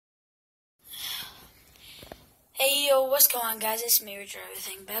Hey yo, what's going on guys? It's me, Richard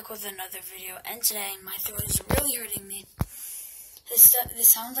Everything, back with another video, and today my throat is really hurting me. This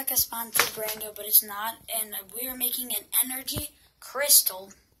sounds like a sponsored brand deal, but it's not, and we are making an energy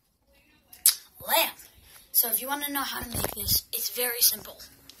crystal lamp. So if you want to know how to make this, it's very simple.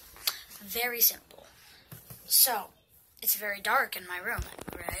 Very simple. So, it's very dark in my room,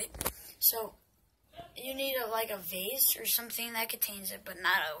 right? So, you need a vase or something that contains it, but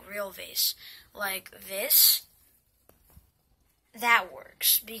not a real vase. Like this. That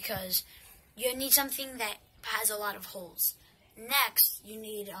works because you need something that has a lot of holes. Next, you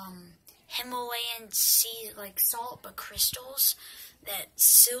need Himalayan sea salt but crystals that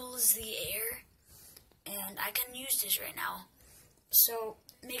seals the air. And I can use this right now. So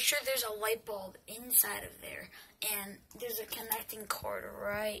make sure there's a light bulb inside of there, and there's a connecting cord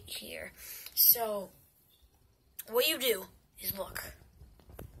right here. So what you do is look.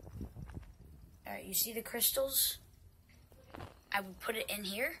 Alright, you see the crystals? I would put it in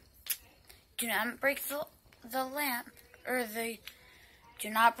here. Do not break the lamp, or do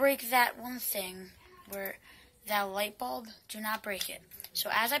not break that one thing where that light bulb, do not break it. So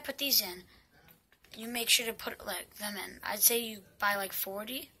as I put these in, you make sure to put them in. I'd say you buy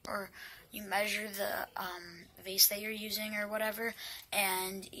 40, or you measure the vase that you're using or whatever,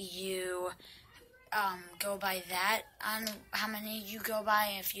 and you go by that on how many you go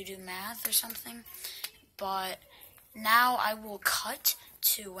by if you do math or something. But now I will cut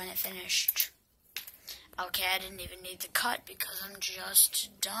to when it finished. Okay, I didn't even need to cut because I'm just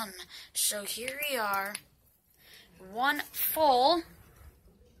done. So here we are. One full,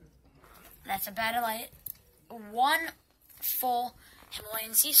 that's a bad light. One full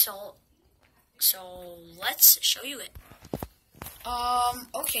Himalayan sea salt. So let's show you it.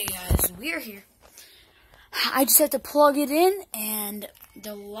 Okay guys, we're here. I just have to plug it in, and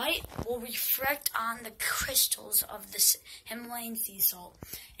the light will reflect on the crystals of this Himalayan sea salt,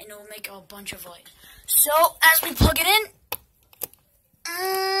 and it will make a bunch of light. So, as we plug it in,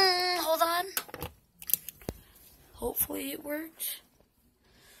 hold on. Hopefully it works.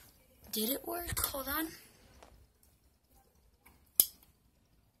 Did it work? Hold on.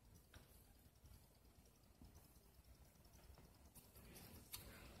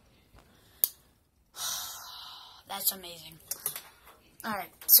 That's amazing. Alright,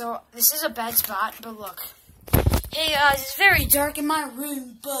 so this is a bad spot, but look. Hey guys, it's very dark in my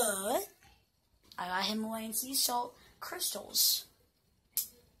room, but I got Himalayan sea salt crystals.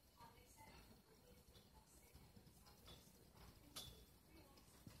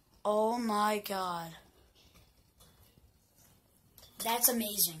 Oh my god. That's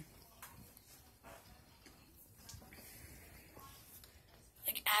amazing.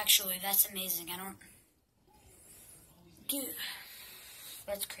 Actually, that's amazing. Dude,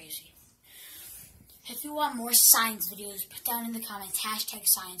 that's crazy. If you want more science videos, put down in the comments,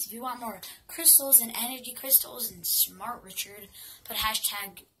 #science. If you want more crystals and energy crystals and smart Richard, put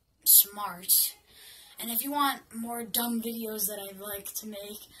 #smart. And if you want more dumb videos that I like to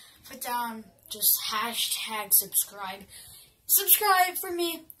make, put down just #subscribe. Subscribe for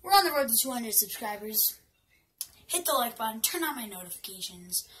me. We're on the road to 200 subscribers. Hit the like button, turn on my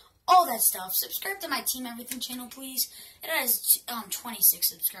notifications, all that stuff. Subscribe to my Team Everything channel, please. It has 26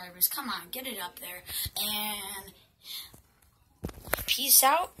 subscribers. Come on, get it up there. And peace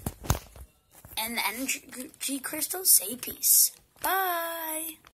out. And the energy crystals say peace. Bye.